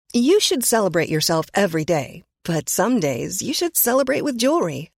You should celebrate yourself every day, but some days you should celebrate with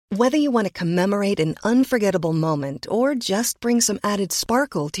jewelry. Whether you want to commemorate an unforgettable moment or just bring some added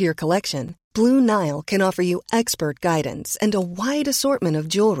sparkle to your collection, Blue Nile can offer you expert guidance and a wide assortment of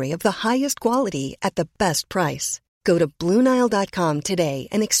jewelry of the highest quality at the best price. Go to BlueNile.com today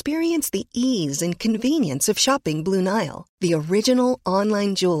and experience the ease and convenience of shopping Blue Nile, the original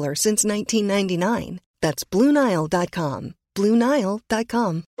online jeweler since 1999. That's BlueNile.com.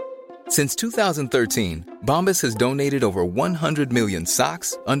 BlueNile.com. Since 2013, Bombas has donated over 100 million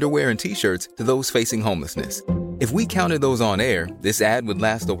socks, underwear, and T-shirts to those facing homelessness. If we counted those on air, this ad would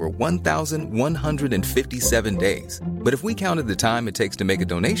last over 1,157 days. But if we counted the time it takes to make a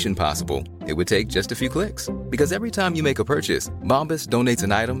donation possible, it would take just a few clicks. Because every time you make a purchase, Bombas donates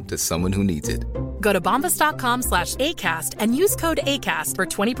an item to someone who needs it. Go to bombas.com/ACAST and use code ACAST for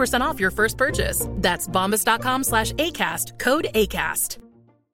 20% off your first purchase. That's bombas.com/ACAST, code ACAST.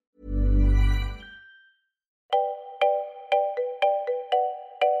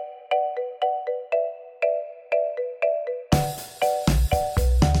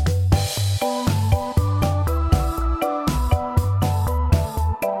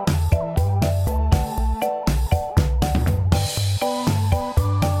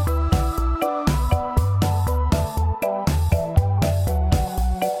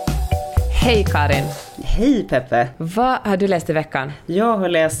 Hej Karin. Hej Peppe. Vad har du läst i veckan? Jag har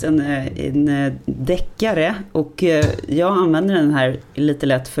läst en deckare och jag använder den här lite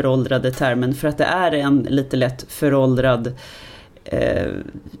lätt föråldrade termen för att det är en lite lätt föråldrad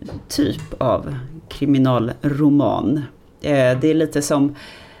typ av kriminalroman. Det är lite som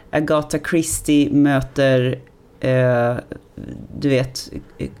Agatha Christie möter du vet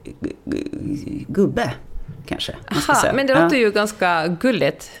gubbe kanske. Aha, men det låter ju ganska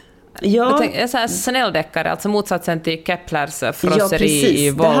gulligt. Ja. Så här snälldeckare, alltså motsatsen till Keplers frosseri i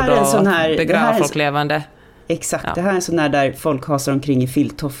våld och begrav folk levande. Exakt, ja. Det här är en sån där folk hasar omkring i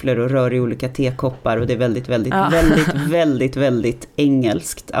filttofflor och rör i olika tekoppar och det är väldigt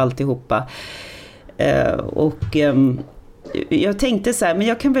engelskt alltihopa. Jag tänkte så här, men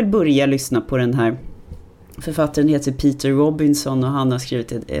jag kan väl börja lyssna på den här. Författaren heter Peter Robinson och han har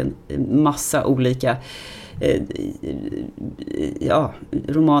skrivit en massa olika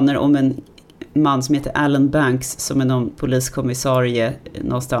romaner om en man som heter Alan Banks som är någon poliskommissarie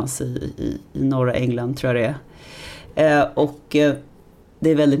någonstans i norra England tror jag det är. Och det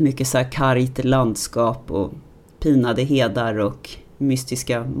är väldigt mycket så här kargt landskap och pinade hedar och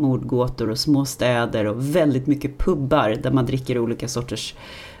mystiska mordgåtor och små städer och väldigt mycket pubbar där man dricker olika sorters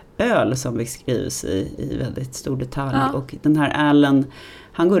öl som beskrivs i väldigt stor detalj. Ja. Och den här Alan,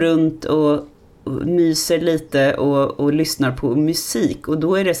 han går runt och myser lite och lyssnar på musik och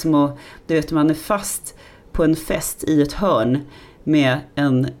då är det som att du vet, man är fast på en fest i ett hörn med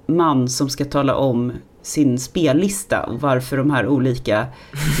en man som ska tala om sin spellista och varför de här olika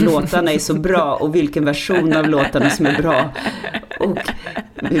låtarna är så bra och vilken version av låtarna som är bra och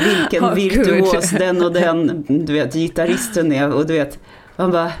vilken virtuos den och den du vet, gitarristen är och du vet,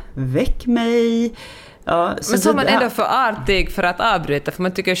 han bara, väck mig. Ja, men så man ändå för artig för att avbryta, för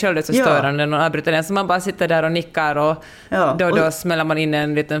man tycker själv det är så störande när man avbryter den, så man bara sitter där och nickar och då smäller man in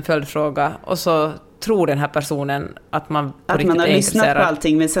en liten följdfråga och så tror den här personen att man på att man har lyssnat på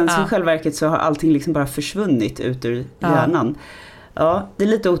allting, men sen som självverket så har allting liksom bara försvunnit ut ur hjärnan. Ja, det är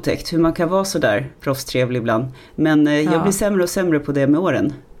lite otäckt hur man kan vara så där proffstrevlig ibland, men jag blir sämre och sämre på det med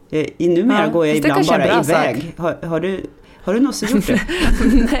åren. Numera går jag ibland bara iväg. Har du någonsin gjort det?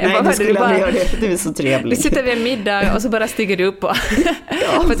 Nej, du skulle aldrig göra det. Du är så trevlig. Du sitter vid en middag och så bara stiger du upp. För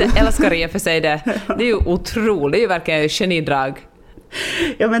att jag älskar det för sig det. Det är ju otroligt. Det är ju verkligen genidrag.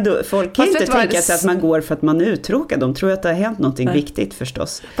 Ja, men då, folk kan inte tänka sig att man går för att man är uttråkad. De tror att det har hänt någonting viktigt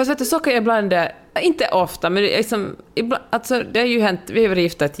förstås. Fast vet du, så kan jag ibland, inte ofta, men det är liksom, ibland, alltså, det har ju hänt, vi har varit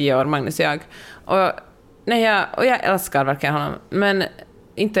gifta 10 år, Magnus och jag. Och jag älskar verkligen honom. Men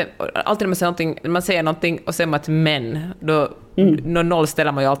inte alltid när man säger någonting och säger att men då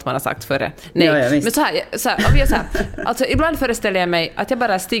nollställer man ju allt man har sagt före. Nej, ja, men så här, om jag så här, alltså ibland föreställer jag mig att jag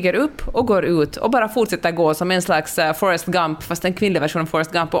bara stiger upp och går ut och bara fortsätter gå som en slags Forrest Gump, fast en kvinnlig version av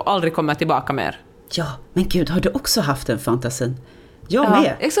Forrest Gump, och aldrig kommer tillbaka mer. Ja, men gud, har du också haft en fantasin? Jag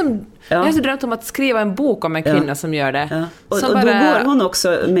med. Liksom, jag har så drömt om att skriva en bok om en kvinna som gör det. Ja. Och då går hon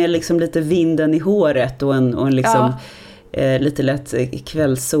också med liksom lite vinden i håret och en liksom lite lätt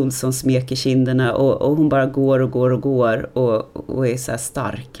kvällssol som smeker kinderna och hon bara går och är så här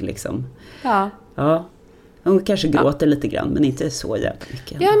stark liksom. Ja. Hon kanske gråter lite grann, men inte så jävla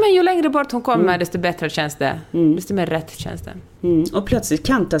mycket. Ja, men ju längre bort hon kommer, desto bättre känns det. Desto mer rätt känns det. Och plötsligt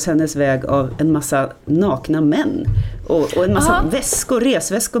kantas hennes väg av en massa nakna män. och en massa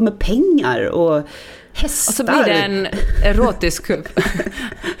resväskor med pengar och hästar. Och så blir det en erotisk kupp.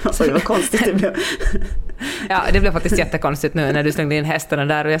 Alltså, det var konstigt det blev. Ja, det blev faktiskt jättekonstigt nu när du slängde in hästarna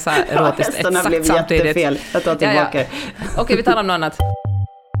där och jag sa erotiskt hästarna exakt blev samtidigt. Jättefel. Jag tar tillbaka. Ja. Okej, vi talar om något annat.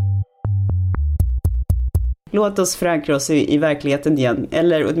 Låt oss förankra oss i verkligheten igen,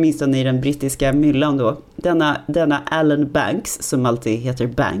 eller åtminstone i den brittiska myllan då. Denna Alan Banks, som alltid heter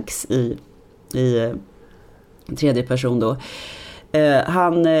Banks i tredje person då.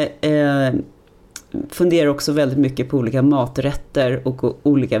 Han funderar också väldigt mycket på olika maträtter och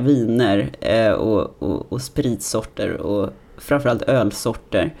olika viner och spritsorter och framförallt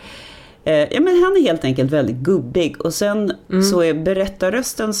ölsorter. Men han är helt enkelt väldigt gubbig. Och sen så är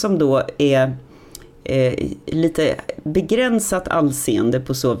berättarrösten som då är lite begränsat allseende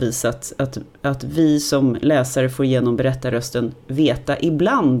på så vis att vi som läsare får genom berättarrösten veta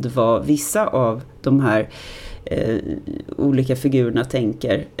ibland vad vissa av de här olika figurerna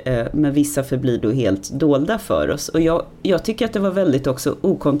tänker, men vissa förblir då helt dolda för oss. Och jag tycker att det var väldigt också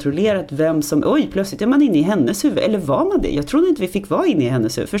okontrollerat vem som, plötsligt är man inne i hennes huvud, eller var man det? Jag trodde inte vi fick vara inne i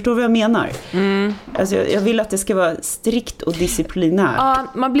hennes huvud. Förstår du vad jag menar? Alltså jag vill att det ska vara strikt och disciplinärt. Ja,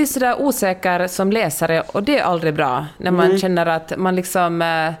 man blir sådär osäker som läsare och det är aldrig bra när man känner att man liksom...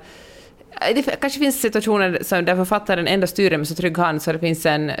 Det kanske finns situationer där författaren ändå styr med så trygg hand så det finns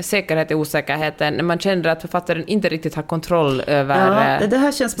en säkerhet i osäkerheten när man känner att författaren inte riktigt har kontroll över det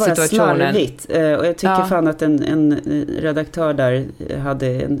här känns bara situationen. Slarvigt. Och jag tycker fan att en redaktör där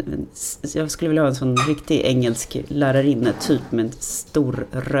hade jag skulle vilja ha en sån riktig engelsk lärarinna typ med en stor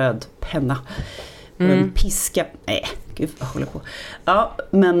röd penna och en piska. Nej, gud vad håller på. Ja,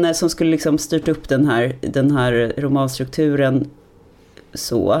 men som skulle liksom styrt upp den här romanstrukturen.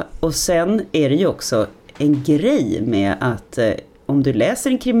 Så, och sen är det ju också en grej med att om du läser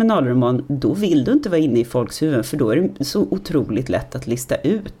en kriminalroman då vill du inte vara inne i folks huvuden för då är det så otroligt lätt att lista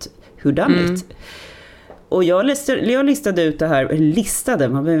ut hur damligt. Och jag listade ut det här,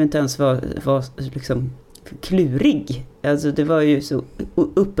 man behöver inte ens vara liksom klurig. Alltså det var ju så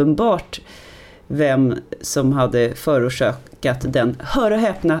uppenbart vem som hade förorsakat den, hör och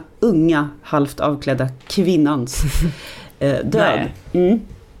häpna, unga halvt avklädda kvinnans död.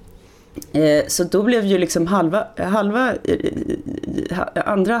 Så då blev ju liksom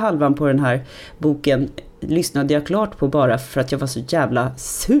andra halvan på den här boken lyssnade jag klart på bara för att jag var så jävla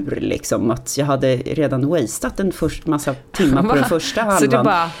sur liksom, att jag hade redan wastat en massa timmar på den första halvan. Så du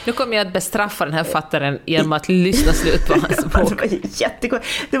bara, nu kommer jag att bestraffa den här fattaren genom att lyssna slut på hans bok. Det var jättekul.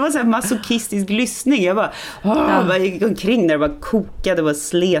 Det var så här masochistisk lyssning. Jag bara, jag gick omkring där det bara kokade och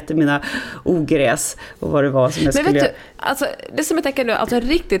slet i mina ogräs och vad det var som jag skulle... Men vet du, alltså, det som jag tänker nu, alltså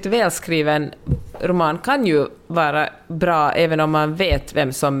riktigt välskriven roman kan ju vara bra även om man vet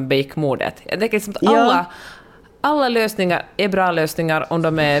vem som begick mordet. Jag tänker liksom att alla lösningar är bra lösningar om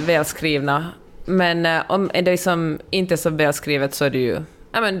de är välskrivna. Men om det liksom inte är så välskrivet så är det ju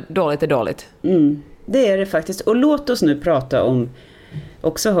dåligt är dåligt. Det är det faktiskt. Och låt oss nu prata om,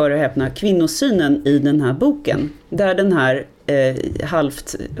 också hör och häpna, kvinnosynen i den här boken. Där den här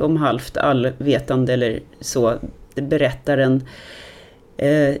halvt allvetande eller så berättaren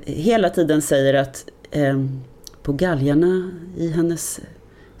hela tiden säger att på galgarna i hennes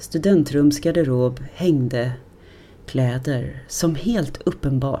studentrumsgarderob hängde kläder som helt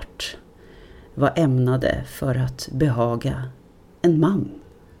uppenbart var ämnade för att behaga en man.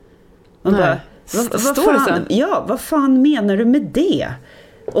 Man bara, vad fan menar du med det?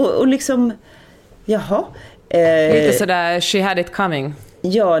 Och liksom, jaha. Lite sådär, she had it coming.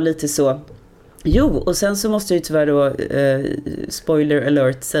 Ja, lite så. Jo, och sen så måste jag ju tyvärr då, spoiler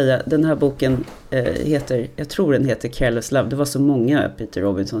alert, säga, den här boken jag tror den heter Careless Love. Det var så många Peter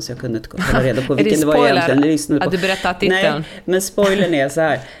Robinson så jag kunde inte hålla reda på vilken det var egentligen. Är det att du berättar titeln? Nej, men spoilern är så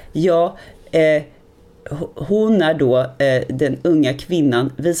här. Ja, hon är då den unga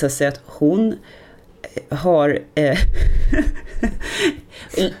kvinnan, visar sig att hon har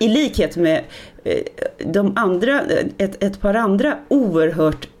i likhet med de andra, ett par andra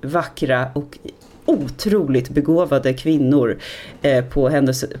oerhört vackra och otroligt begåvade kvinnor på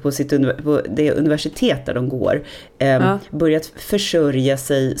det universitet där de går, börjat försörja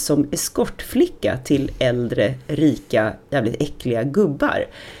sig som eskortflicka till äldre, rika, jävligt äckliga gubbar.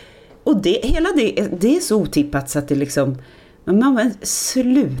 Och det är så otippat så att det liksom, men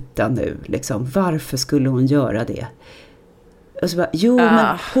sluta nu liksom, varför skulle hon göra det? Och så bara,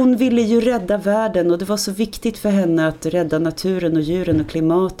 men hon ville ju rädda världen och det var så viktigt för henne att rädda naturen och djuren och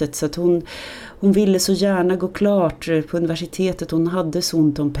klimatet så att hon ville så gärna gå klart på universitetet, hon hade så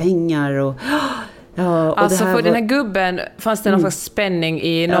ont om pengar och Ja, och alltså det här för den här gubben fanns det någon slags spänning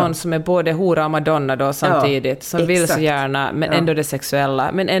i någon som är både hora och madonna då samtidigt, som vill så gärna, men ändå det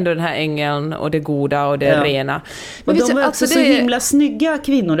sexuella, men ändå den här ängeln och det goda och det rena. Men och de var också så himla snygga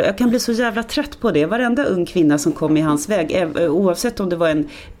kvinnor. Jag kan bli så jävla trött på det. Varenda ung kvinna som kom i hans väg, oavsett om det var en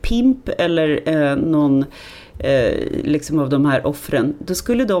pimp eller någon liksom av de här offren, då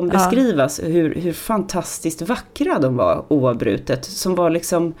skulle de beskrivas hur fantastiskt vackra de var oavbrutet, som var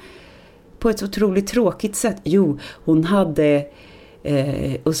liksom på ett otroligt tråkigt sätt. Jo, hon hade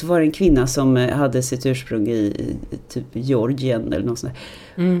och så var det en kvinna som hade sitt ursprung i typ Georgien eller något sånt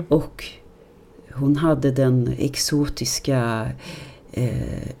där. Och hon hade den exotiska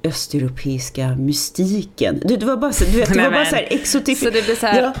östeuropeiska mystiken. Det var bara så, du vet, det var bara så här exotifiskt. Så det blev så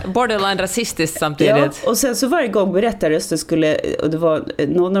här borderline rasistiskt samtidigt. Ja, och sen så varje gång berättarrösten skulle, och det var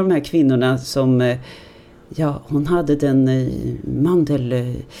någon av de här kvinnorna som hon hade den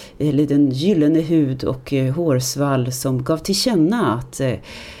eller den gyllene hud och hårsvall som gav till känna att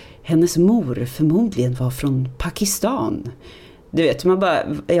hennes mor förmodligen var från Pakistan. Du vet, man bara,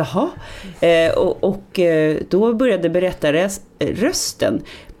 jaha. Och då började berättarrösten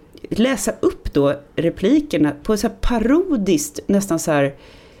läsa upp då replikerna på så här parodiskt, nästan så här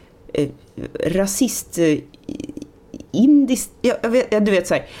rasist indiskt, du vet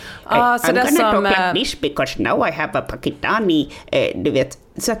så här, I'm gonna talk like this because now I have a Pakistani, du vet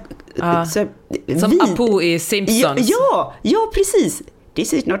så som Apu i Simpsons. Ja, precis.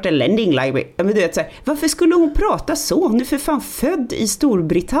 This is not a lending library. Men du vet så här, varför skulle hon prata så? Hon är för fan född i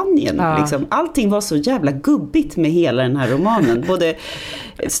Storbritannien. Liksom. Allting var så jävla gubbigt med hela den här romanen. Både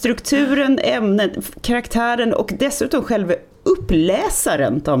strukturen, ämnet, karaktären och dessutom själva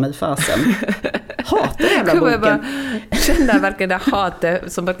uppläsaren, ta mig fasen. Hatar jävla boken. Jag känner verkligen det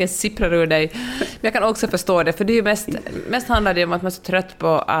hatet som verkligen sipprar ur dig. Men jag kan också förstå det, för det är ju mest handlar det om att man är så trött på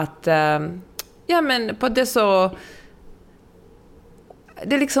att men på det så.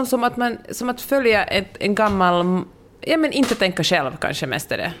 Det är liksom som att följa en gammal, men inte tänka själv kanske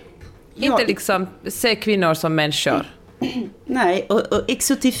mest är det. Inte liksom se kvinnor som människor. Nej, och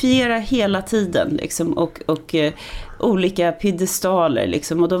exotifiera hela tiden liksom, och olika piedestaler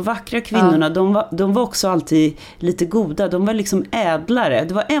liksom. Och de vackra kvinnorna, de var också alltid lite goda, de var liksom ädlare.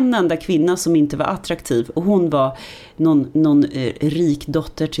 Det var en enda kvinna som inte var attraktiv, och hon var någon rik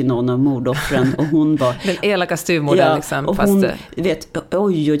dotter till någon av mordoffren, och hon var den elaka styvmodern liksom, och fast hon vet,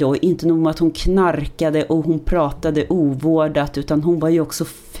 oj, inte nog med att hon knarkade och hon pratade ovårdat, utan hon var ju också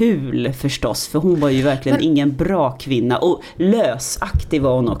ful förstås, för hon var ju verkligen ingen bra kvinna, och lösaktig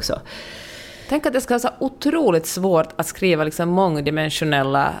var hon också. Tänk att det ska vara så otroligt svårt att skriva liksom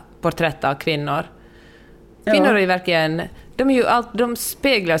mångdimensionella porträtt av kvinnor. Kvinnor är ju verkligen, de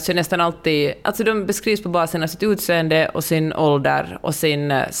speglas ju nästan alltid, alltså de beskrivs på basen av sitt utseende och sin ålder och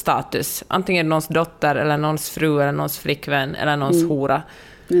sin status. Antingen någons dotter eller någons fru eller någons flickvän eller någons hora.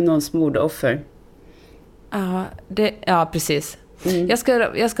 Det är någons mordoffer. Ja, precis.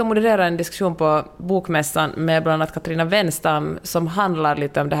 Jag ska moderera en diskussion på Bokmässan med bland annat Katarina Wenstam, som handlar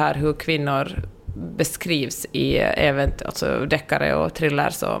lite om det här hur kvinnor beskrivs i alltså deckare och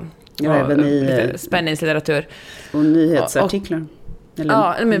thrillers och även i spänningslitteratur och nyhetsartiklar.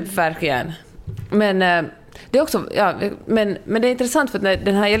 Men verkligen. Men det är också men det är intressant, för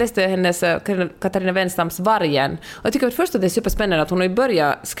att jag läste hennes Katarina Wenstams Vargen, och jag tycker att först att det är superspännande att hon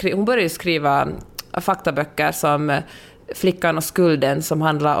började skriva faktaböcker som Flickan och skulden, som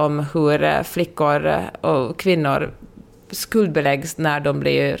handlar om hur flickor och kvinnor skuldbeläggs när de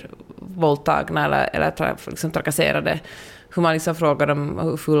blir våldtagna eller liksom trakasserade. Hur man liksom frågar dem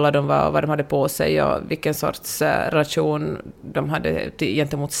hur fulla de var och vad de hade på sig och vilken sorts relation de hade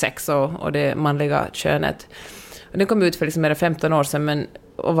gentemot sex och det manliga könet. Och den kom ut för liksom mer än 15 år sedan,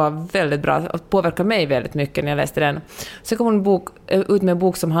 och var väldigt bra och påverkade mig väldigt mycket när jag läste den. Sen kom hon ut med en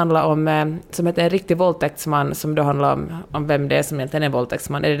bok som handlar om, som heter En riktig våldtäktsman, som då handlar om vem det är som egentligen är en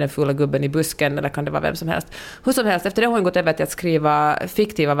våldtäktsman. Är det den fulla gubben i busken, eller kan det vara vem som helst? Hur som helst, efter det har hon gått över till att skriva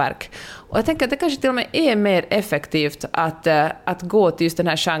fiktiva verk. Och jag tänker att det kanske till och med är mer effektivt att gå till just den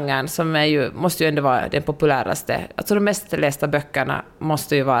här genren, som måste ju ändå vara den populäraste. Alltså de mest lästa böckerna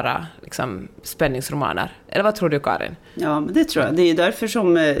måste ju vara liksom spänningsromaner. Eller vad tror du, Karin? Ja, men det tror jag. Det är ju därför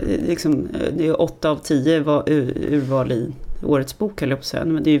som liksom, det är 8 av 10 urval i årets bok, eller på säga.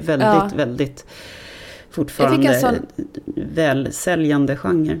 Men det är ju väldigt fortfarande välsäljande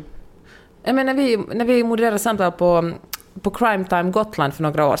genre. Jag menar, när vi modererade samtal på Crime Time Gotland för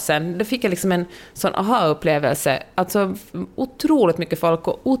några år sedan, då fick jag liksom en sån aha-upplevelse. Alltså otroligt mycket folk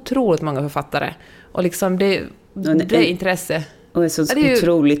och otroligt många författare. Och liksom det intresse. Och ett så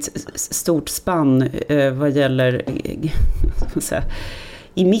otroligt stort spann vad gäller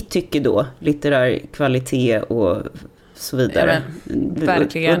i mitt tycke då, litterär kvalitet och så vidare. Ja,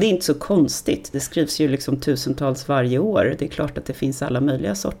 verkligen. Och det är inte så konstigt. Det skrivs ju liksom tusentals varje år. Det är klart att det finns alla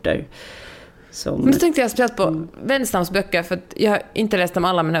möjliga sorter. Men så tänkte jag speciellt på Wenstams böcker, för att jag har inte läst dem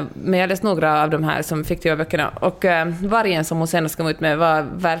alla, men jag har läst några av de här som fiktiva böckerna. Och Vargen som hon senast kom ut med var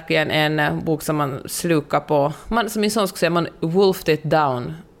verkligen en bok som man slukar på. Som min son skulle säga, man wolfed it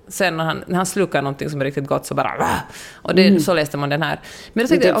down. Sen när han slukar någonting som är riktigt gott så bara... Och så läste man den här. Men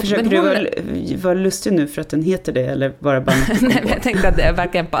försöker du vara lustig nu för att den heter det, eller bara Nej, men jag tänkte att det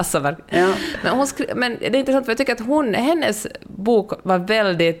verkligen passar. Ja. Men det är intressant, för jag tycker att hennes bok var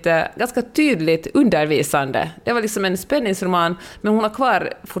väldigt, ganska tydligt undervisande. Det var liksom en spänningsroman, men hon har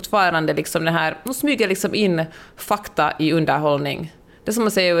kvar fortfarande liksom det här... Hon smyger liksom in fakta i underhållning. Det som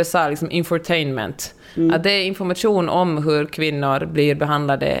man säger i USA, liksom infotainment. Att det är information om hur kvinnor blir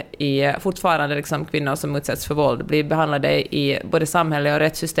behandlade fortfarande liksom kvinnor som utsätts för våld, blir behandlade i både samhälle och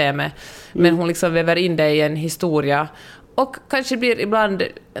rättssystemet. Men hon liksom väver in det i en historia. Och kanske blir ibland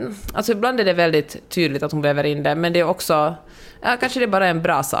är det väldigt tydligt att hon väver in det, men det är också, kanske det är bara en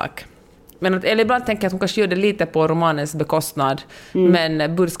bra sak. Eller ibland tänker jag att hon kanske gör det lite på romanens bekostnad,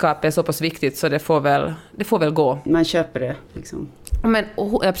 men budskapet är så pass viktigt så det får väl gå. Man köper det liksom.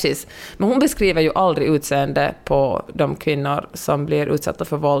 Precis. Men hon beskriver ju aldrig utseende på de kvinnor som blir utsatta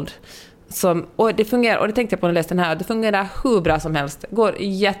för våld. Och det fungerar, och det tänkte jag på när jag läste den här, det fungerar hur bra som helst. Det går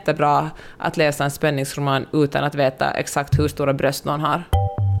jättebra att läsa en spänningsroman utan att veta exakt hur stora bröst någon har.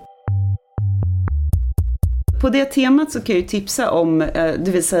 På det temat så kan jag ju tipsa om,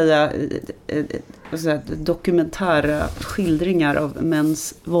 det vill säga dokumentära skildringar av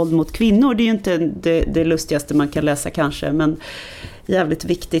mäns våld mot kvinnor. Det är ju inte det lustigaste man kan läsa kanske, men jävligt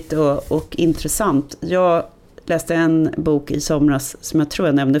viktigt och intressant. Jag läste en bok i somras som jag tror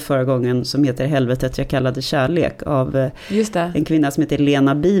jag nämnde förra gången, som heter Helvetet jag kallade kärlek, av en kvinna som heter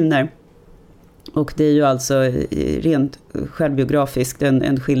Lena Bivner. Och det är ju alltså rent självbiografiskt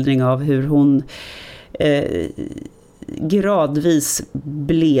en skildring av hur hon gradvis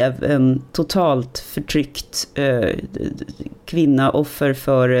blev en totalt förtryckt kvinna, offer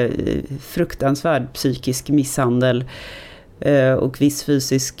för fruktansvärd psykisk misshandel och viss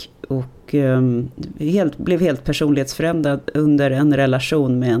fysisk, och blev helt personlighetsförändrad under en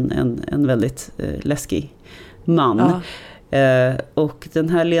relation med en väldigt läskig man. Ja. Och den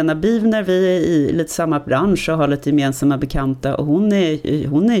här Lena Bivner, vi är i lite samma bransch och har lite gemensamma bekanta, och hon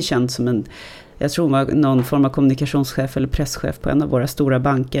är känd som jag tror hon var någon form av kommunikationschef eller presschef på en av våra stora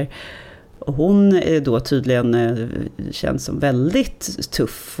banker. Och hon är då tydligen känd som väldigt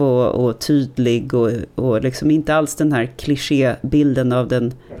tuff och tydlig och liksom inte alls den här klichébilden av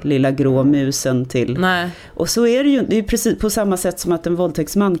den lilla grå musen till. Nej. Och så är det är precis på samma sätt som att en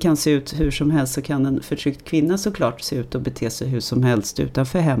våldtäktsman kan se ut hur som helst, så kan en förtryckt kvinna såklart se ut och bete sig hur som helst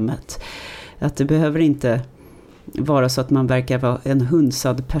utanför hemmet. Att det behöver inte vara så att man verkar vara en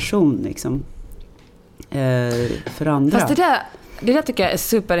hunsad person liksom. För andra. Fast det där tycker jag är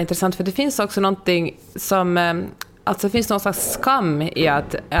superintressant, för det finns också någonting som alltså det finns någon slags skam i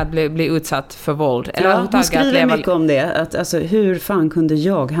att bli utsatt för våld. Eller hon skriver mycket om det, att alltså, hur fan kunde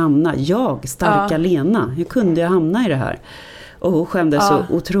jag hamna, starka Lena, hur kunde jag hamna i det här? Och hon skämdes så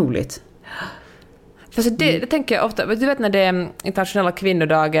otroligt. Fast det tänker jag ofta, du vet när det är internationella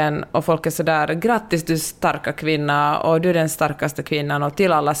kvinnodagen och folk är sådär, grattis du starka kvinna och du är den starkaste kvinnan och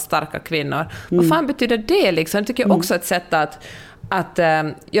till alla starka kvinnor. Vad fan betyder det liksom? Det tycker jag också är ett sätt att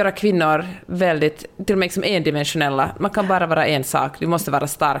göra kvinnor väldigt, till och med liksom endimensionella. Man kan bara vara en sak, du måste vara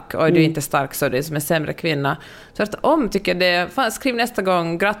stark, och är du inte stark så är du som en sämre kvinna. Så att tycker det, fan, skriv nästa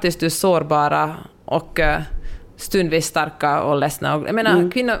gång, grattis du är sårbara och stundvis starka och ledsna. Jag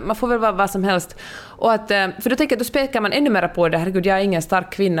menar, kvinnor, man får väl vara vad som helst. Och för då tänker jag, då spekar man ännu mer på det. Herregud, jag är ingen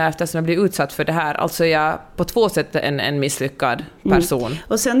stark kvinna eftersom jag blir utsatt för det här. Alltså jag på två sätt en misslyckad person.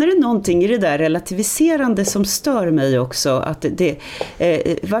 Och sen är det någonting i det där relativiserande som stör mig också. Att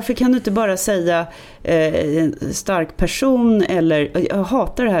varför kan du inte bara säga en stark person, eller jag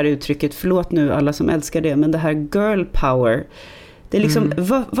hatar det här uttrycket, förlåt nu alla som älskar det, men det här girl power. Det är liksom,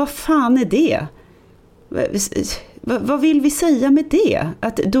 vad fan är det? Vad vill vi säga med det?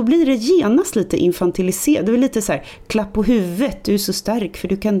 Att då blir det genast lite infantiliserat. Det är lite så här, klapp på huvudet, du är så stark för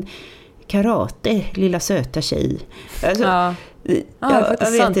du kan karate, lilla söta tjej. Alltså,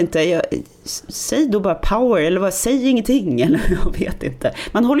 jag vet inte. Säg då bara power, eller säg ingenting, eller jag vet inte.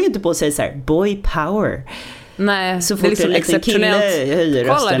 Man håller ju inte på att säga så här, boy power. Nej, så fort liksom en liten kille höjer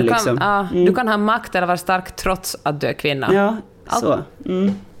rösten. Du kan ha makt eller vara stark trots att du är kvinna. Ja, så.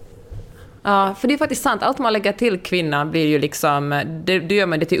 Ja, för det är faktiskt sant. Allt man lägger till kvinna blir ju liksom, det gör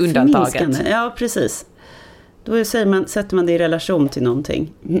man det till undantaget. Ja, precis. Då sätter man det i relation till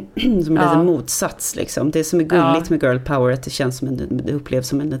någonting som är en motsats liksom. Det som är gulligt med girl power, att det känns som det upplevs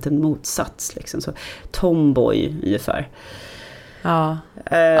som en liten motsats liksom. Så tomboy ungefär. Ja,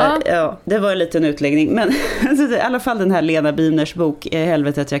 det var en liten utläggning. Men i alla fall den här Lena Bivners bok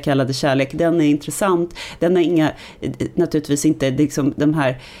Helvetet jag kallade kärlek, den är intressant. Den är naturligtvis inte liksom de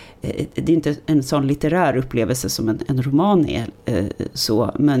här, det är inte en sån litterär upplevelse som en roman är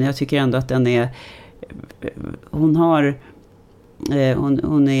så, men jag tycker ändå att den är, hon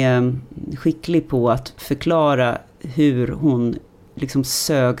är skicklig på att förklara hur hon liksom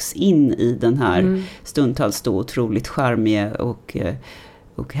sögs in i den här stundtals då otroligt charmige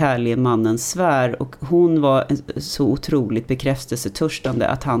och härlige mannens sfär, och hon var så otroligt bekräftelsetörstande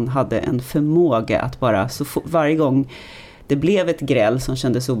att han hade en förmåga att bara varje gång det blev ett gräl som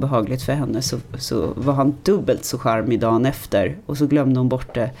kändes obehagligt för henne så var han dubbelt så charmig dagen efter, och så glömde hon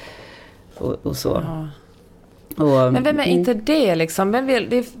bort det och så. Men vem är inte det liksom?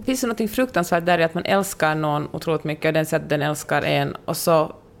 Det finns ju något fruktansvärt där i att man älskar någon otroligt mycket och den säger att den älskar en, och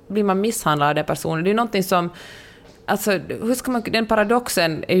så blir man misshandlad av den personen. Det är någonting som, alltså, hur ska man, den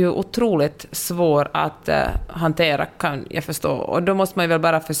paradoxen är ju otroligt svår att hantera, kan jag förstå. Och då måste man ju väl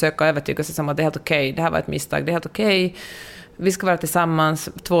bara försöka övertyga sig om att det är helt okej. Det här var ett misstag, det är helt okej. Vi ska vara tillsammans,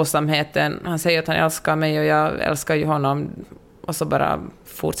 tvåsamheten. Han säger att han älskar mig och jag älskar ju honom. Och så bara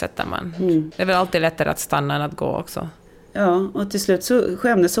fortsätter man. Det är väl alltid lättare att stanna än att gå också. Ja, och till slut så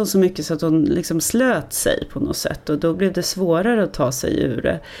skämdes hon så mycket så att hon liksom slöt sig på något sätt. Och då blev det svårare att ta sig ur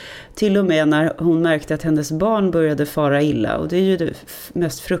det. Till och med när hon märkte att hennes barn började fara illa. Och det är ju det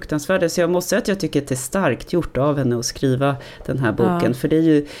mest fruktansvärda. Så jag måste säga att jag tycker att det är starkt gjort av henne att skriva den här boken. Ja. För det är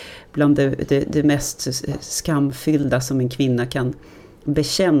ju bland det mest skamfyllda som en kvinna kan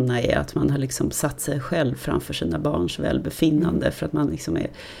bekänna, är att man har liksom satt sig själv framför sina barns välbefinnande för att man liksom är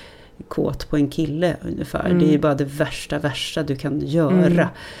kåt på en kille ungefär. Det är ju bara det värsta du kan göra.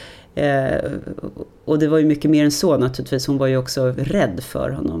 Och det var ju mycket mer än så naturligtvis. Hon var ju också rädd för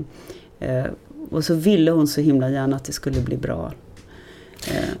honom. Och så ville hon så himla gärna att det skulle bli bra.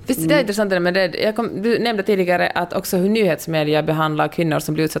 Visst, det är intressant med det. Du nämnde tidigare att också hur nyhetsmedia behandlar kvinnor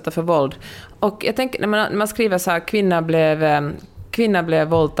som blir utsatta för våld. Och jag tänker, när man skriver så här, kvinna blev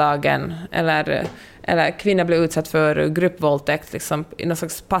våldtagen eller kvinna blev utsatt för gruppvåldtäkt liksom, i någon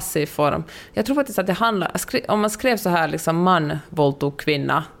slags passiv form. Jag tror faktiskt att det handlar, om man skrev så här liksom, man våldtog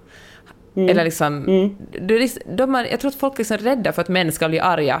kvinna, eller liksom, jag tror att folk liksom är rädda för att män ska bli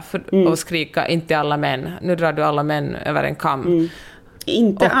arga och skrika inte alla män, nu drar du alla män över en kam.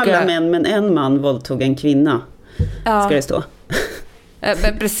 Inte alla män, men en man våldtog en kvinna, ska det stå.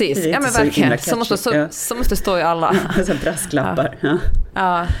 Men precis, ja men verkligen, så måste stå i alla. Alltså brasklappar.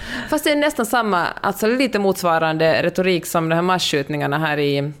 Ja. Fast det är nästan samma, alltså lite motsvarande retorik som de här massskjutningarna här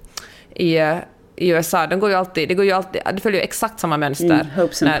i USA. Det följer ju exakt samma mönster.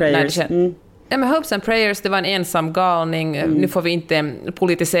 Hopes and prayers. Ja, men hopes and prayers, det var en ensam galning. Nu får vi inte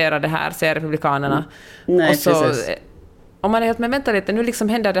politisera det här, säger republikanerna. Nej, och så, precis. Om man är helt med, vänta lite, nu liksom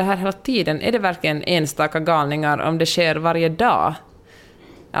händer det här hela tiden. Är det verkligen enstaka galningar om det sker varje dag?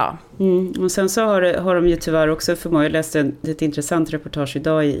 Ja. Och sen så har de ju tyvärr också, jag läste ett intressant reportage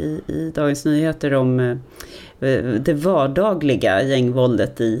idag i Dagens Nyheter om det vardagliga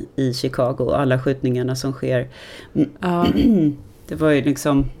gängvåldet i Chicago och alla skjutningarna som sker. Det var ju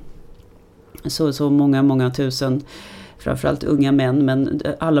liksom så många tusen, framförallt unga män, men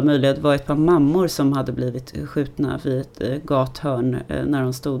alla möjliga. Det var ett par mammor som hade blivit skjutna vid ett gathörn när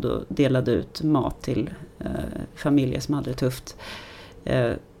de stod och delade ut mat till familjer som hade det tufft.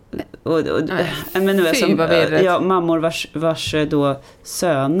 Mammor vars då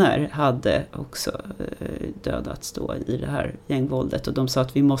söner hade också dödats då i det här gängvåldet, och de sa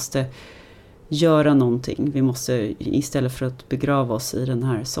att vi måste göra någonting, vi måste, istället för att begrava oss i den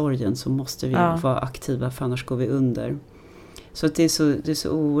här sorgen, så måste vi vara aktiva, för annars går vi under. Så det är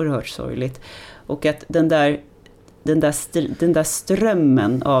så oerhört sorgligt, och att den där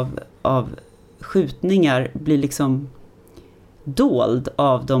strömmen av skjutningar blir liksom dold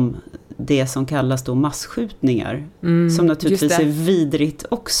av det som kallas då masskjutningar, som naturligtvis är vidrigt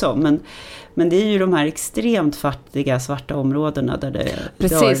också, men det är ju de här extremt fattiga svarta områdena där det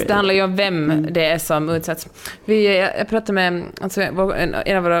precis, det handlar ju om vem det är som utsätts. Jag pratade med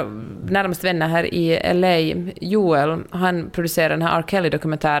en av våra närmaste vänner här i LA, Joel, han producerar den här R.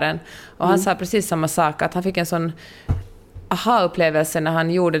 Kelly-dokumentären, och han sa precis samma sak, att han fick en sån aha-upplevelse när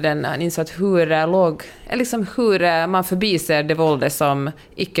han gjorde den. Han insåg hur man förbiser det våldet som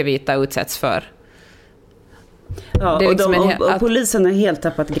icke-vita utsätts för. Ja, det är liksom och polisen har helt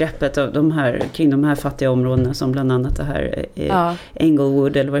tappat greppet av kring de här fattiga områdena, som bland annat det här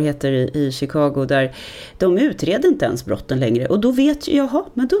Englewood eller vad det heter i Chicago, där de utreder inte ens brotten längre. Och då vet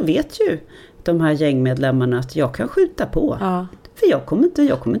ju de här gängmedlemmarna att jag kan skjuta på. Ja. För jag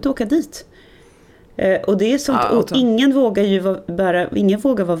kommer inte åka dit. Och det är sånt, och ingen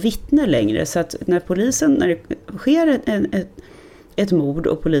vågar vara vittne längre. Så att när det sker ett mord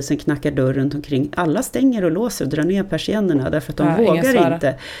och polisen knackar dörren runt omkring, alla stänger och låser och drar ner persiennerna därför att de vågar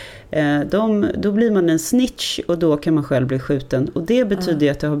inte. Då blir man en snitch och då kan man själv bli skjuten. Och det betyder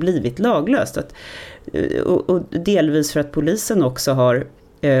ju att det har blivit laglöst. Och delvis för att polisen också har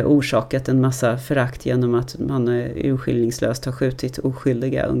orsakat en massa förakt genom att man urskillningslöst har skjutit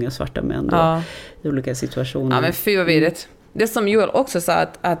oskyldiga unga svarta män i olika situationer. Ja, men fy vad vidrigt. Det som Joel också sa,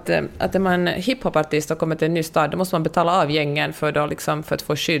 att är man hiphopartist och kommer till en ny stad, då måste man betala av gängen för att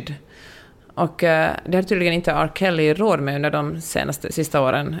få skydd. Och det har tydligen inte R. Kelly råd med under de sista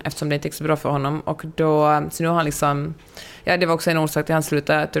åren, eftersom det inte gick så bra för honom. Och då, så nu har han liksom, det var också en orsak till att han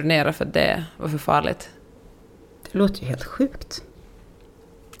slutade turnera, för det var för farligt. Det låter ju helt sjukt.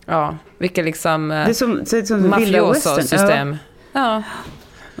 Ja, vilket liksom det är som mafioso-system. Ja,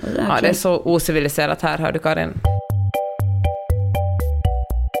 det är så ociviliserat här, hör du, Karin.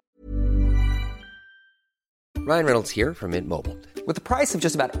 Ryan Reynolds here from Mint Mobile. With the price of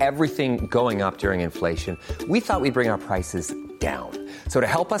just about everything going up during inflation, we thought we'd bring our prices down. So to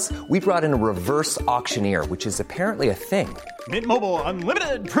help us, we brought in a reverse auctioneer, which is apparently a thing. Mint Mobile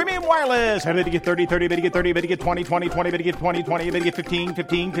Unlimited Premium Wireless. How to get 30, 30, bit to get 30, bit to get 20, 20, 20, bit to get 20, 20, bit to get 15,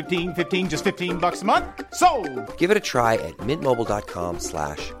 15, 15, 15, just $15 a month? Sold! Give it a try at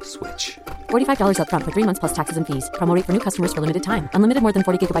mintmobile.com/switch. $45 up front for 3 months plus taxes and fees. Promo rate for new customers for limited time. Unlimited more than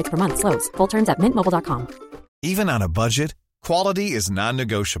 40 gigabytes per month. Slows full terms at mintmobile.com. Even on a budget, quality is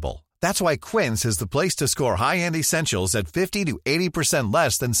non-negotiable. That's why Quince is the place to score high-end essentials at 50 to 80%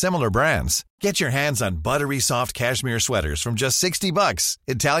 less than similar brands. Get your hands on buttery soft cashmere sweaters from just $60,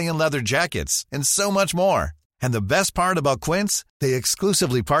 Italian leather jackets, and so much more. And the best part about Quince, they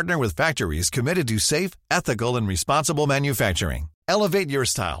exclusively partner with factories committed to safe, ethical, and responsible manufacturing. Elevate your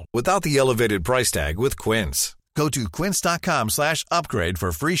style without the elevated price tag with Quince. Go to quince.com/upgrade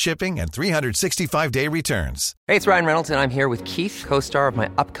for free shipping and 365-day returns. Hey, it's Ryan Reynolds, and I'm here with Keith, co-star of my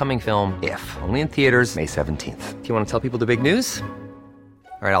upcoming film, If, only in theaters May 17th. Do you want to tell people the big news?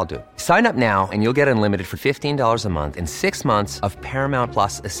 All right, I'll do it. Sign up now and you'll get unlimited for $15 a month and 6 months of Paramount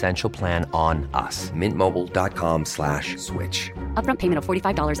Plus Essential Plan on us. mintmobile.com/switch. Upfront payment of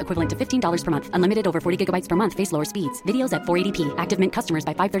 $45 equivalent to $15 per month. Unlimited over 40 gigabytes per month. Face lower speeds. Videos at 480p. Active Mint customers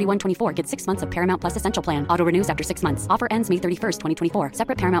by 531.24 get 6 months of Paramount Plus Essential Plan. Auto renews after 6 months. Offer ends May 31st, 2024.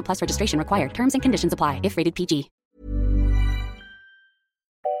 Separate Paramount Plus registration required. Terms and conditions apply if rated PG.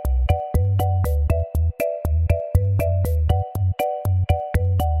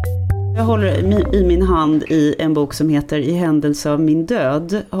 Jag håller i min hand i en bok som heter I händelse av min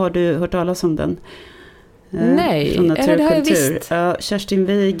död. Har du hört talas om den? Nej, från Natur det och har jag kultur. visst. Kerstin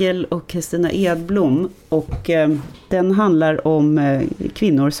Weigel och Kristina Edblom. Och den handlar om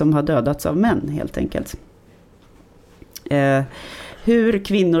kvinnor som har dödats av män, helt enkelt. Hur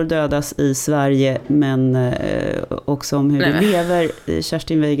kvinnor dödas i Sverige, men också om hur de lever.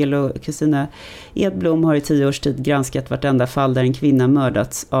 Kerstin Weigel och Kristina Edblom har i 10 års tid granskat vartenda fall där en kvinna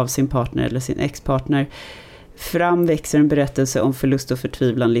mördats av sin partner eller sin ex-partner. Fram växer en berättelse om förlust och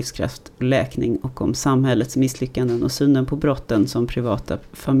förtvivlan, livskraft och läkning, och om samhällets misslyckanden och synen på brotten som privata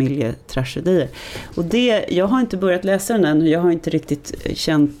familjetragedier. Och jag har inte börjat läsa den än. Jag har inte riktigt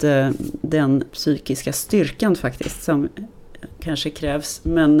känt den psykiska styrkan faktiskt som kanske krävs,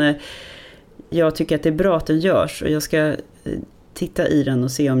 men jag tycker att det är bra att den görs, och jag ska titta i den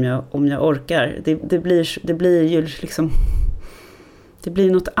och se om jag orkar. Det blir ju liksom, det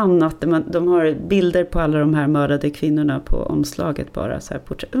blir något annat. De har bilder på alla de här mördade kvinnorna på omslaget, bara så här,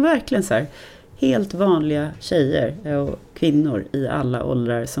 verkligen så här helt vanliga tjejer och kvinnor i alla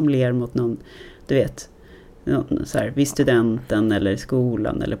åldrar som ler mot någon, du vet, så här, vid studenten eller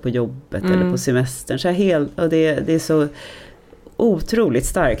skolan eller på jobbet eller på semestern, så här helt, och det är så otroligt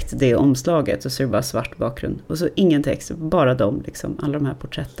starkt, det omslaget, och så är det bara svart bakgrund och så ingen text, bara liksom, alla de här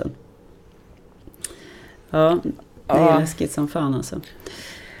porträtten. Ja, det är läskigt som fan alltså.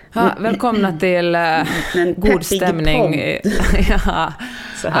 Ja, välkomna till god stämning.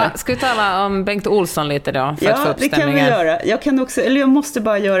 Ska vi tala om Bengt Olsson lite då? För att få upp det kan vi göra. Jag måste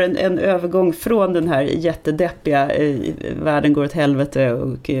bara göra en övergång från den här jättedeppiga världen går åt helvete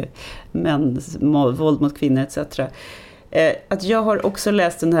och mäns våld mot kvinnor etc. Att jag har också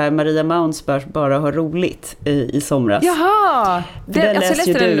läst den här Maria Maunsbergs Bara ha roligt i somras. Jaha! Den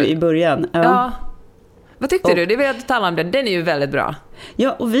läste ju du i början. Ja. Vad tyckte du? Det vill jag tala om den. Den är ju väldigt bra.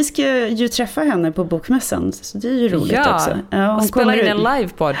 Ja, och vi ska ju träffa henne på bokmässan. Så det är ju roligt också. Ja, hon spelar in en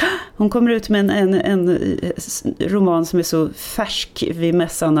livepodd. Hon kommer ut med en roman som är så färsk vid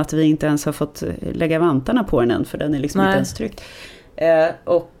mässan att vi inte ens har fått lägga vantarna på den än, för den är liksom inte ens tryckt.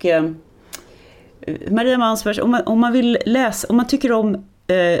 Maria Mansbergs, om man vill läsa, om man tycker om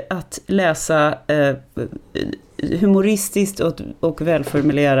att läsa humoristiskt och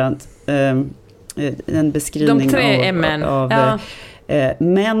välformulerat, en beskrivning de 3 M:n av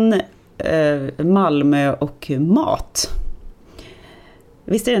män, Malmö och mat.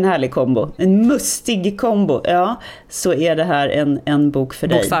 Visst är det en härlig kombo? En mustig kombo. Ja, så är det här en bok för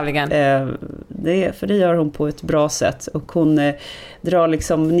dig. Bokstavligen. För det gör hon på ett bra sätt. Och hon drar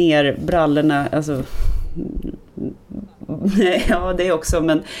liksom ner brallorna. Alltså, ja, det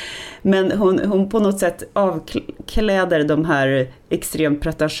också. Men hon på något sätt avkläder de här extremt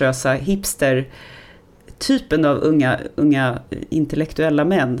pretentiösa hipster-typen av unga intellektuella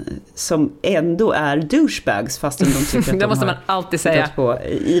män som ändå är douchebags, fastän de tycker att det måste man alltid säga på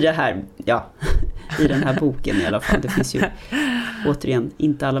i det här, i den här boken i alla fall. Det finns ju återigen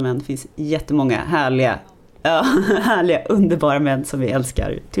inte alla män, det finns jättemånga härliga underbara män som vi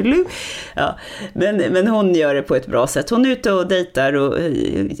älskar. Ja, men hon gör det på ett bra sätt. Hon är ute och dejtar och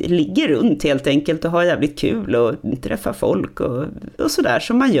ligger runt helt enkelt och har jävligt kul och träffar folk och sådär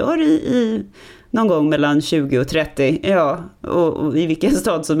som man gör i någon gång mellan 20 och 30. Ja, och i vilken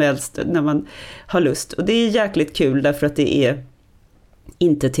stad som helst när man har lust. Och det är jäkligt kul därför att det är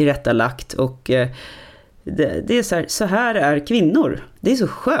inte tillrättalagt och det är så här är kvinnor. Det är så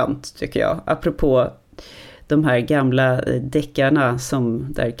skönt tycker jag, apropå de här gamla deckarna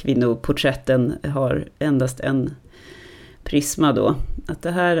där kvinnoporträtten har endast en prisma då. Att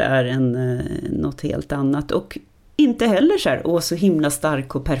det här är något helt annat. Och inte heller så himla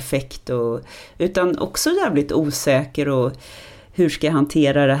stark och perfekt. Utan också jävligt osäker och hur ska jag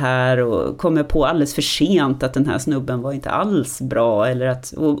hantera det här? Och kommer på alldeles för sent att den här snubben var inte alls bra. Eller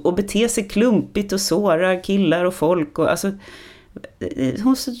och bete sig klumpigt och sårar killar och folk. Och, alltså,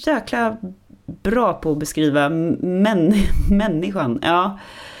 hon är så jäkla bra på att beskriva människan, ja,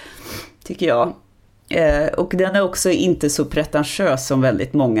 tycker jag. Och den är också inte så pretentiös som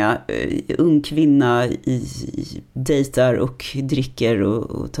väldigt många ung kvinna i dejtar och dricker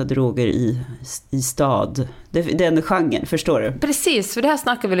och tar droger i stad. Den genren, förstår du? Precis, för det här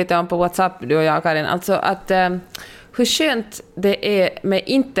snackar vi lite om på WhatsApp, du och jag, Karin. Alltså att hur skönt det är med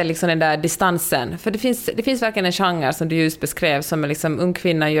inte liksom den där distansen. För det finns verkligen en genre som du just beskrev som är liksom ung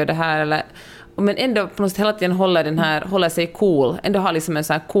kvinna gör det här men ändå på något sätt hela tiden håller sig cool. Ändå har liksom en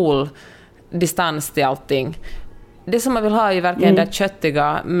sån här cool distans till allting. Det som man vill ha är ju verkligen den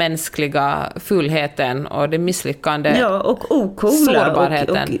köttiga, mänskliga fullheten och det misslyckande. Ja, och ocoola.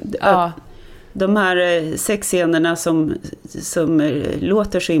 Sårbarheten. De här sexscenerna som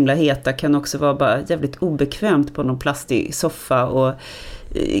låter så himla heta kan också vara bara jävligt obekvämt på någon plastig soffa och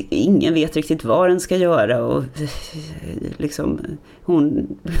ingen vet riktigt vad den ska göra och liksom hon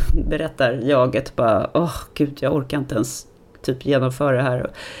berättar jaget bara gud, jag orkar inte ens typ genomföra det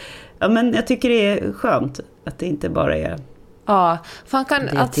här. Ja, men jag tycker det är skönt att det inte bara är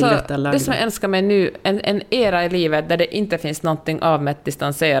det som jag älskar med nu en era i livet där det inte finns någonting avmätt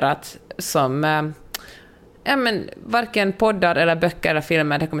distanserat som varken poddar eller böcker eller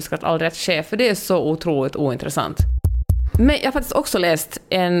filmer, det kommer såklart aldrig att ske, för det är så otroligt ointressant. Men jag har faktiskt också läst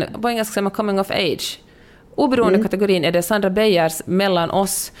på engelska som Coming of Age. Oberoende kategorin är det Sandra Beijers Mellan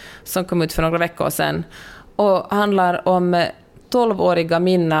oss som kom ut för några veckor sedan och handlar om 12-åriga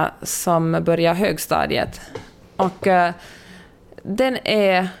Minna som börjar högstadiet. Och den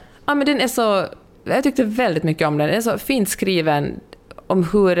är så, jag tyckte väldigt mycket om den. Den är så fint skriven om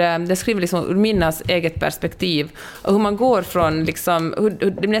hur den skriver liksom ur Minnas eget perspektiv och hur man går från liksom, hur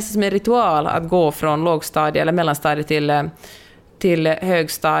det är nästan som en ritual att gå från lågstadie eller mellanstadie till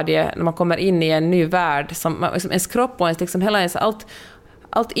högstadie när man kommer in i en ny värld som liksom ens kropp och ens liksom hela ens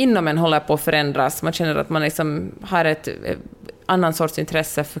allt inom en håller på att förändras. Man känner att man liksom har ett annan sorts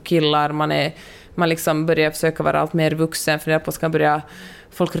intresse för killar. Man liksom börjar försöka vara allt mer vuxen, för på ska börja,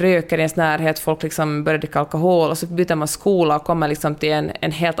 folk röker i ens närhet, folk liksom börjar dricka alkohol och så byter man skola och kommer liksom till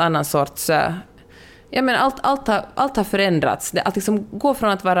en helt annan sorts allt har förändrats. Att liksom gå från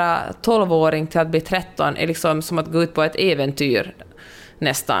att vara 12-åring till att bli 13 är liksom som att gå ut på ett äventyr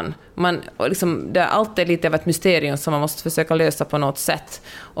nästan. Allt är lite av ett mysterium som man måste försöka lösa på något sätt.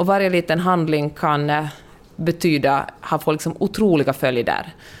 Och varje liten handling kan ha folk liksom otroliga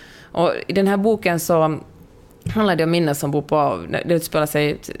följder. Och i den här boken så handlar det om Minna som bor på, det utspelar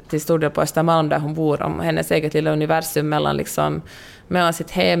sig till stor del på Östermalm där hon bor, om hennes eget lilla universum mellan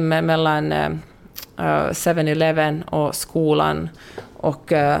sitt hem, mellan 7-Eleven och skolan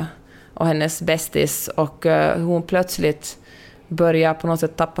och hennes bästis, och hon plötsligt börjar på något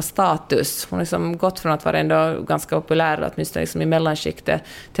sätt tappa status. Hon har liksom gått från att vara ändå ganska populär, åtminstone liksom i mellanskiktet,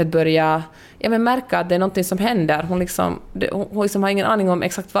 till att börja märka att det är någonting som händer. Hon har ingen aning om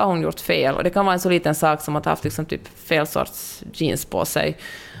exakt vad hon gjort fel. Och det kan vara en så liten sak som att ha haft liksom typ fel sorts jeans på sig.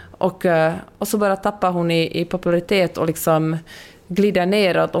 Och så börjar tappa hon i popularitet och liksom glider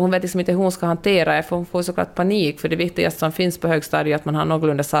neråt, och hon vet liksom inte hur hon ska hantera det, för hon får såklart panik, för det viktigaste som finns på högstadiet är att man har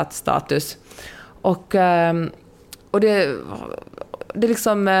någorlunda satt status. Och det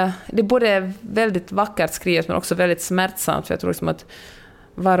liksom, det är både väldigt vackert skrivet men också väldigt smärtsamt, för jag tror liksom att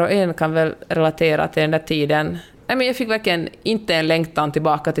var och en kan väl relatera till den där tiden. Jag fick verkligen inte en längtan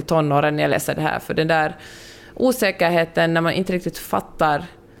tillbaka till tonåren när jag läste det här, för den där osäkerheten när man inte riktigt fattar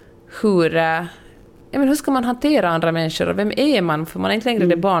hur ska man hantera andra människor och vem är man? För man är inte längre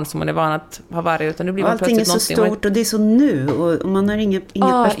det barn som man är van att ha varit, utan nu blir man plötsligt någonting. Allting är så stort och det är så nu, och man har inget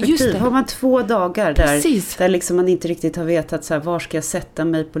perspektiv. Har man 2 dagar där liksom man inte riktigt har vetat så här, var ska jag sätta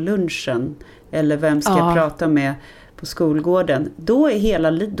mig på lunchen, eller vem ska jag prata med på skolgården, då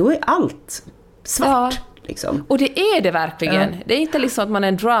är allt svart. Liksom. Och det är det verkligen. Det är inte liksom att man är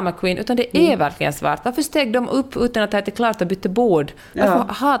en drama queen, utan det är verkligen svart. Varför steg de upp utan att det är klart att byta bord?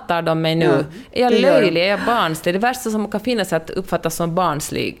 Varför hatar de mig nu? Är jag löjlig? Är jag barnslig? Det värsta som kan finnas är att uppfattas som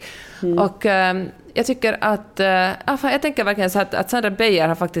barnslig. Och jag tycker att jag tänker verkligen så att Sandra Beijer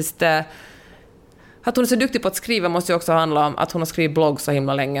har faktiskt att hon är så duktig på att skriva måste ju också handla om att hon har skrivit blogg så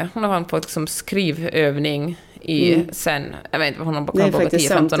himla länge. Hon har fått liksom skrivövning sen, jag vet inte vad hon har bloggat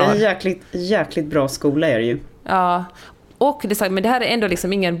 10-15 år. Det är en jäkligt bra skola är det ju. Ja, och men det här är ändå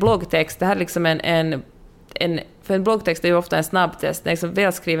liksom ingen bloggtext. Det här är liksom för en bloggtext är ju ofta en snabbtest. Det är liksom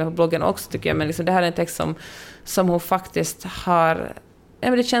välskriven på bloggen också, tycker jag. Men liksom det här är en text som hon faktiskt har...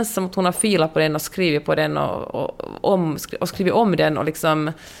 det känns som att hon har filat på den och skrivit på den och skrivit om den. Och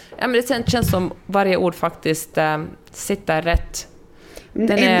liksom, det känns som varje ord faktiskt sitter rätt.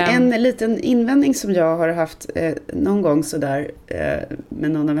 En liten invändning som jag har haft någon gång sådär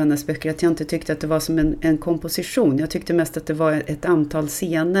med någon av hennes böcker, att jag inte tyckte att det var som en komposition. Jag tyckte mest att det var ett antal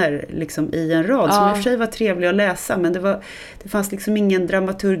scener liksom i en rad som i och för sig var trevlig att läsa, men det fanns liksom ingen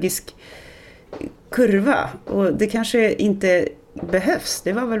dramaturgisk kurva, och det kanske inte behövs.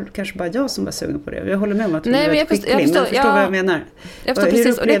 Det var väl kanske bara jag som var sugen på det. Jag håller med om att hon är väldigt skicklig, men jag förstår vad jag menar. Jag förstår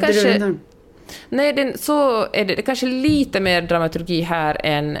precis. Hur upplevde du den? Nej, så är det kanske lite mer dramaturgi här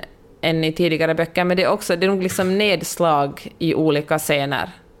än i tidigare böcker, men det är nog liksom nedslag i olika scener.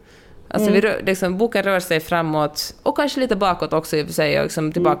 Alltså liksom, boken rör sig framåt och kanske lite bakåt också i och för sig, och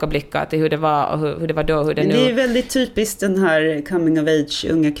liksom tillbakablicka till hur det var och hur det var då och hur det nu. Det är väldigt typiskt den här coming of age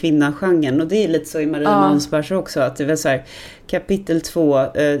unga kvinna-genren, och det är lite så i Marie Mansbach också, att det är så här, kapitel 2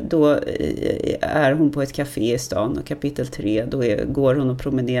 då är hon på ett café i stan, och kapitel 3 då går hon och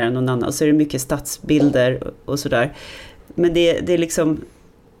promenerar någon annan, och så är det mycket stadsbilder och sådär. Men det är liksom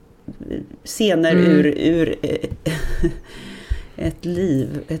scener ur ett liv,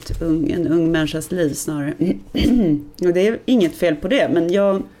 en ung människas liv snarare. Och det är inget fel på det, men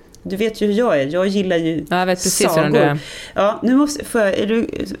du vet ju hur jag är. Jag gillar ju jag vet precis sagor. Hur det är. Ja, nu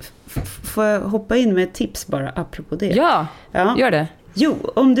får jag hoppa in med ett tips bara apropå det. Ja, gör det. Jo,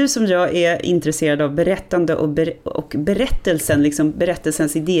 om du som jag är intresserad av berättande och berättelsen, liksom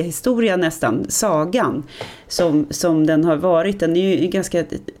berättelsens idéhistoria nästan, sagan som den har varit, den är ju ganska,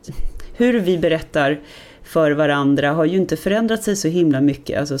 hur vi berättar för varandra har ju inte förändrat sig så himla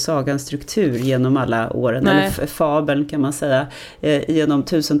mycket, alltså sagans struktur genom alla åren, eller fabeln kan man säga, genom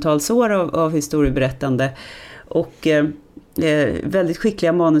tusentals år av historieberättande. Och väldigt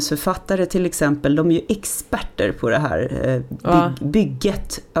skickliga manusförfattare till exempel, de är ju experter på det här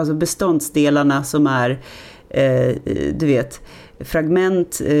bygget, alltså beståndsdelarna som är du vet,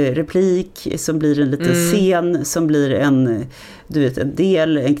 fragment, replik som blir en liten scen, som blir en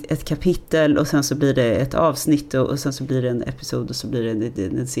del, ett kapitel, och sen så blir det ett avsnitt, och sen så blir det en episod, och så blir det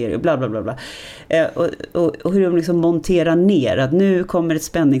en serie, bla bla bla bla. Och hur de liksom monterar ner att nu kommer ett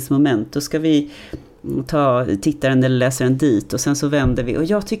spänningsmoment, då ska vi ta tittaren eller läsaren dit, och sen så vänder vi, och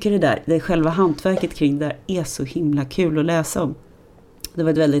jag tycker det själva hantverket kring det är så himla kul att läsa om. Det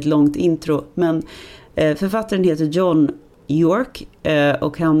var ett väldigt långt intro, men författaren heter John York,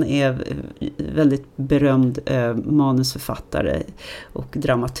 och han är väldigt berömd manusförfattare och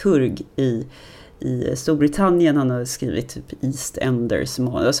dramaturg i Storbritannien. Han har skrivit typ EastEnders,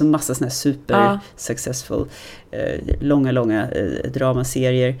 alltså massa såna här super successful långa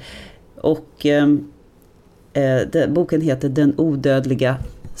dramaserier. Och boken heter Den odödliga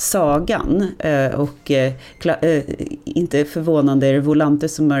sagan, och inte förvånande är det Volante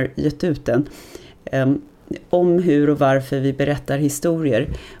som har gett ut den. om hur och varför vi berättar historier.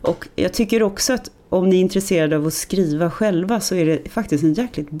 Och jag tycker också att om ni är intresserade av att skriva själva så är det faktiskt en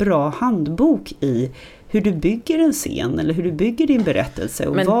jäkligt bra handbok i hur du bygger en scen eller hur du bygger din berättelse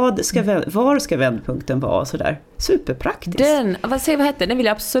och var ska vändpunkten vara och sådär. Superpraktiskt. Vad heter den? Den vill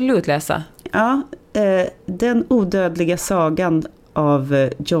jag absolut läsa. Ja, Den odödliga sagan av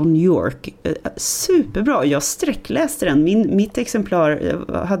John York. Superbra. Jag sträckläste den. Mitt exemplar,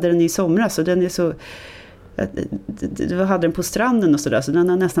 jag hade den i somras och den är så... Jag hade den på stranden och sådär så den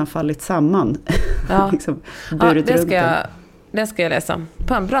har nästan fallit samman. Ja, liksom, den ska jag läsa.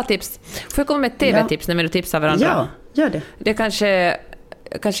 Bra tips. Får jag komma med ett tv-tips när vi tipsar varandra? Ja, gör det. Det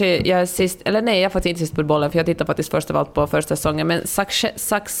kanske jag sist, eller nej, jag får inte sist på bollen för jag tittar faktiskt först av allt på första säsongen, men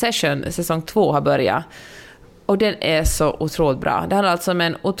Succession säsong 2 har börjat. Och den är så otroligt bra. Det handlar alltså om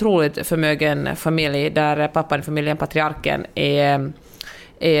en otroligt förmögen familj där pappan i familjen, patriarken,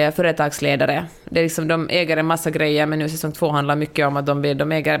 är företagsledare. Det är liksom, de äger en massa grejer, men nu säsong 2 handlar mycket om att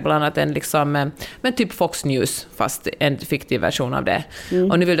de äger bland annat en liksom, men typ Fox News, fast en fiktiv version av det.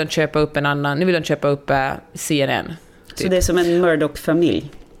 Och nu vill de köpa upp CNN. Typ. Så det är som en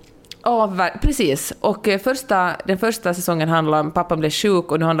Murdoch-familj? Ja, precis. Och den första säsongen handlar om pappan blev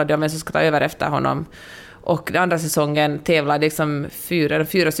sjuk och nu handlar det om vem som ska ta över efter honom. Och den andra säsongen tävlar liksom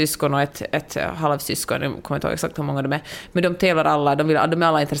fyra syskon och ett halvsyskon. Jag kommer inte ihåg exakt hur många de är. Men de tävlar alla. De är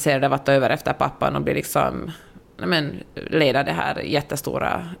alla intresserade av att ta över efter pappan och bli liksom, leda det här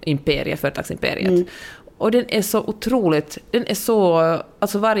jättestora företagsimperiet. Och den är så otroligt...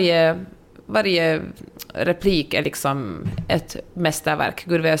 Alltså varje replik är liksom ett mästerverk.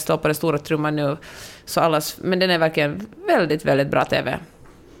 Gud, jag står på den stora trumman nu. Men den är verkligen väldigt, väldigt bra tv.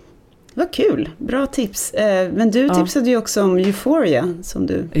 Vad kul, bra tips. Men du tipsade ju också om Euphoria som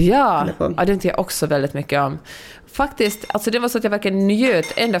du på. Ja, den tycker jag också väldigt mycket om. Faktiskt, alltså det var så att jag verkligen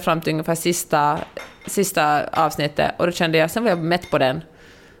njöt ända fram till ungefär sista avsnittet. Och då kände jag, sen var jag mätt på den.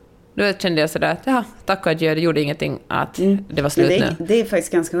 Då kände jag sådär, tack och adjö, det gjorde ingenting att det var slut nu. Det är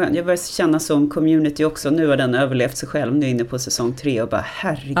faktiskt ganska skönt. Jag börjar känna som community också. Nu har den överlevt sig själv. Nu är inne på säsong 3 och bara,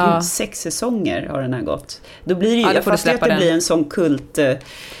 herregud, 6 säsonger har den här gått. Då blir det ju, jag förstår att det blir en sån kult...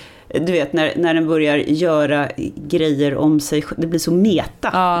 Du vet, när den börjar göra grejer om sig, det blir så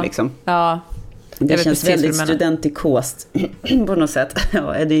meta. Liksom. Ja. Det känns väldigt studentikost på något sätt.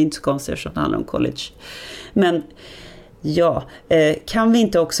 Ja, det är inte så konstigt som det handlar om college. Men kan vi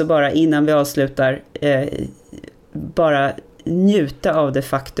inte också bara innan vi avslutar bara njuta av det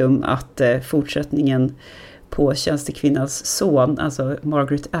faktum att fortsättningen på Tjänstekvinnans son, alltså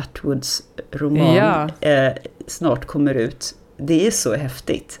Margaret Atwoods roman, snart kommer ut. Det är så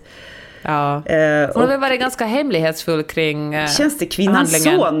häftigt. Ja. Hon har varit ganska hemlighetsfull kring Tjänstekvinnans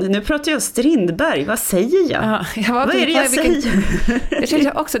son. Nu pratar jag Strindberg. Vad säger jag? Vad är det jag säger? Jag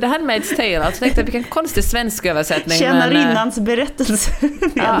kände också The Handmaid's Tale. Alltså, tänkte vilken konstig svensk översättning. Tjänarinnans berättelse.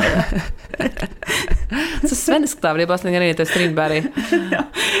 Så svenskt av det, bara slänga in till Strindberg.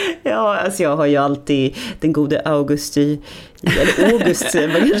 Ja, alltså jag har ju alltid den gode August sitter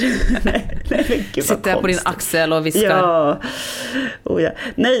på din axel och viskar. Ja.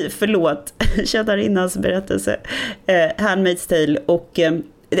 Nej, förlåt. Tjänarinnans berättelse. Handmaid's Tale och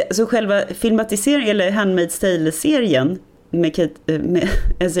så själva filmatiseringen eller Handmaid's Tale-serien med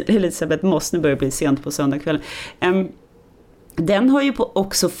Elisabeth Moss, nu börjar det bli sent på söndagskvällen. Den har ju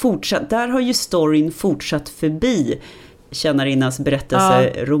också fortsatt, där har ju storyn fortsatt förbi Tjänarinnans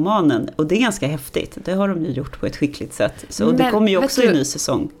berättelseromanen. Och det är ganska häftigt. Det har de ju gjort på ett skickligt sätt. Så det kommer ju också en ny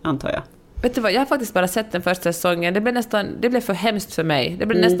säsong, antar jag. Vet du vad, jag har faktiskt bara sett den första säsongen. Det blev för hemskt för mig. Det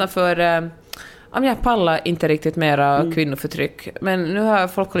blev nästan för... jag pallar inte riktigt mera kvinnoförtryck. Men nu har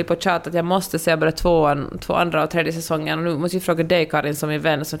folk hållit på chat att jag måste se bara två andra och tredje säsongen. Och nu måste jag fråga dig, Karin, som är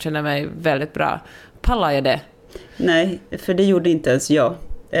vän som känner mig väldigt bra. Pallar jag det? Nej, för det gjorde inte ens jag.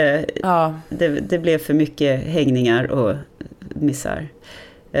 Det blev för mycket hängningar och missar.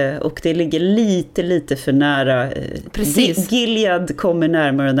 Och det ligger lite för nära. Precis. Gilead kommer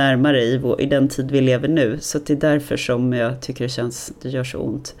närmare och närmare i den tid vi lever nu. Så det är därför som jag tycker det gör så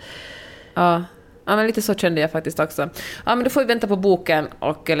ont. Ja, men lite så kände jag faktiskt också. Ja, men då får vi vänta på boken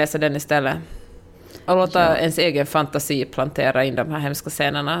och läsa den istället. Och låta ens egen fantasi plantera in de här hemska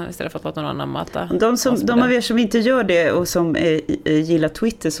scenerna istället för att låta någon annan mata. De av er som inte gör det och som gillar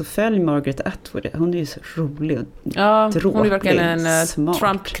Twitter, så följ Margaret Atwood. Hon är ju så rolig och dråplig. Hon är verkligen en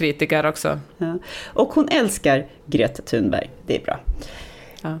Trump-kritiker också. Ja. Och hon älskar Greta Thunberg. Det är bra.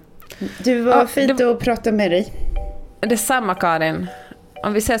 Ja. Du, var fint att prata med dig. Detsamma, Karin.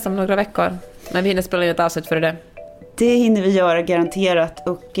 Om vi ses om några veckor. Men vi hinner spela in ett avsnitt för det. Det hinner vi göra garanterat.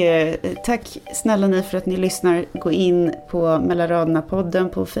 Och tack snälla ni för att ni lyssnar. Gå in på Mellan raderna-podden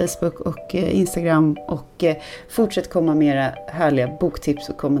på Facebook och Instagram. Och fortsätt komma med era härliga boktips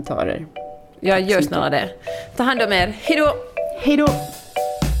och kommentarer. Jag gör snarare det. Ta hand om er. Hej då! Hej då!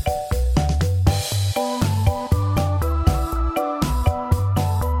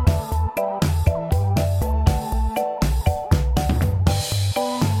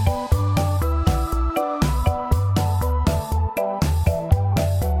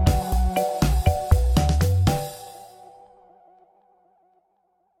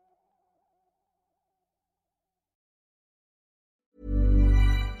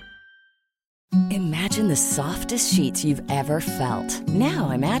 Imagine the softest sheets you've ever felt.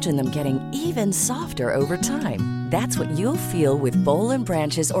 Now imagine them getting even softer over time. That's what you'll feel with Boll &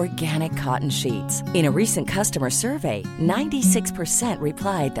 Branch's organic cotton sheets. In a recent customer survey, 96%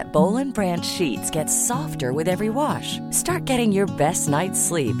 replied that Boll & Branch sheets get softer with every wash. Start getting your best night's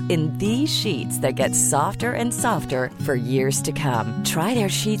sleep in these sheets that get softer and softer for years to come. Try their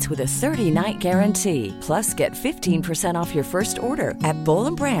sheets with a 30-night guarantee. Plus, get 15% off your first order at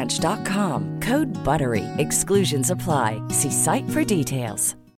bollandbranch.com. Code BUTTERY. Exclusions apply. See site for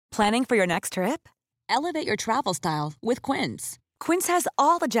details. Planning for your next trip? Elevate your travel style with Quince. Quince has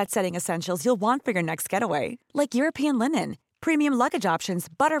all the jet-setting essentials you'll want for your next getaway, like European linen, premium luggage options,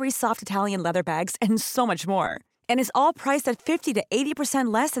 buttery soft Italian leather bags, and so much more. And is all priced at 50 to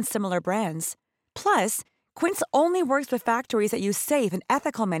 80% less than similar brands. Plus, Quince only works with factories that use safe and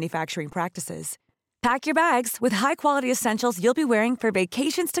ethical manufacturing practices. Pack your bags with high-quality essentials you'll be wearing for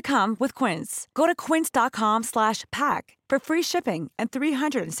vacations to come with Quince. Go to quince.com/pack for free shipping and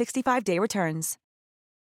 365-day returns.